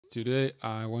Today,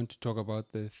 I want to talk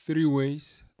about the 3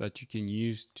 ways that you can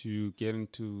use to get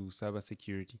into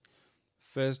cybersecurity.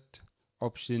 First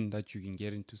option that you can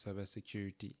get into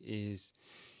cybersecurity is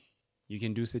you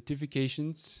can do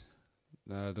certifications.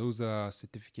 Those are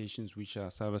certifications which are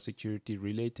cybersecurity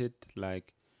related,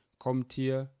 like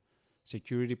CompTIA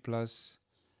Security Plus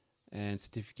and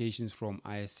certifications from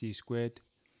ISC Squared.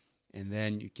 And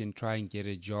then you can try and get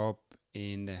a job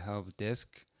in the help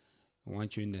desk.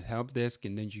 Once you're in the help desk,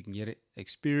 and then you can get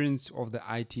experience of the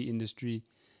IT industry,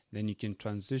 then you can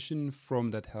transition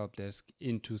from that help desk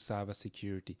into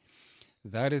cybersecurity.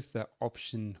 That is the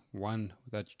option 1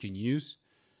 that you can use.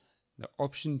 The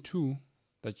option 2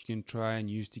 that you can try and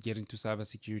use to get into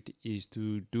cybersecurity is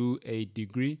to do a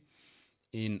degree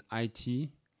in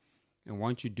IT. And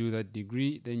once you do that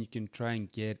degree, then you can try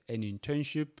and get an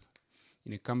internship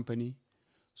in a company.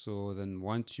 So then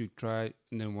once you get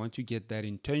that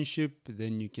internship,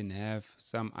 then you can have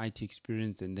some IT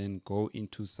experience and then go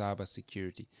into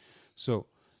cybersecurity. So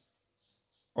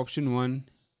option 1,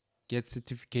 get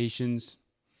certifications,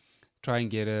 try and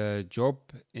get a job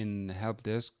in help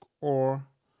desk, or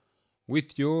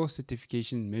with your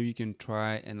certification, maybe you can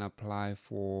try and apply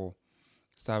for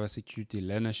cybersecurity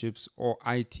learnerships or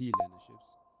IT learnerships.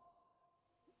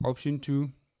 Option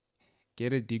 2,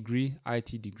 get a degree,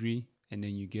 IT degree, and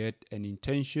then you get an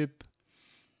internship,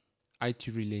 IT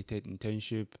related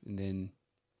internship, and then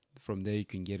from there you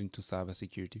can get into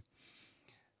cybersecurity.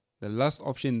 The last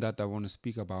option that I want to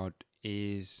speak about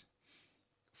is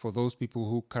for those people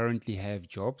who currently have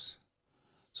jobs.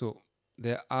 So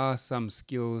there are some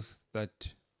skills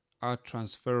that are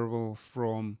transferable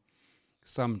from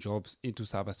some jobs into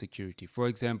cybersecurity. For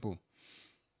example,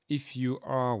 if you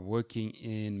are working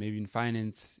maybe in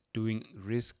finance, doing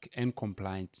risk and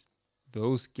compliance,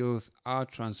 those skills are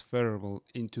transferable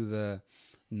into the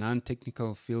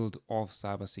non-technical field of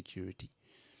cybersecurity.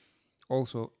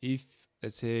 Also, if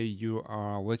let's say you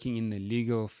are working in the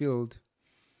legal field,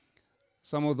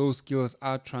 some of those skills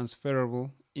are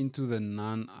transferable into the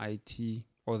non-IT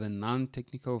or the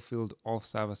non-technical field of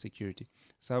cybersecurity.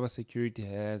 Cybersecurity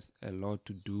has a lot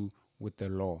to do with the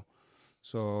law.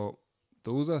 So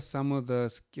those are some of the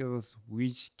skills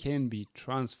which can be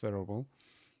transferable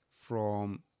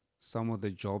from some of the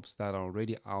jobs that are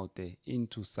already out there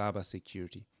into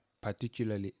cybersecurity,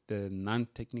 particularly the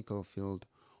non-technical field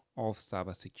of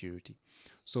cybersecurity.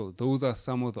 So those are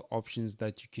some of the options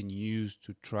that you can use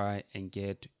to try and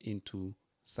get into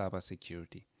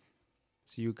cybersecurity.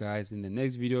 See you guys in the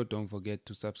next video. Don't forget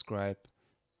to subscribe.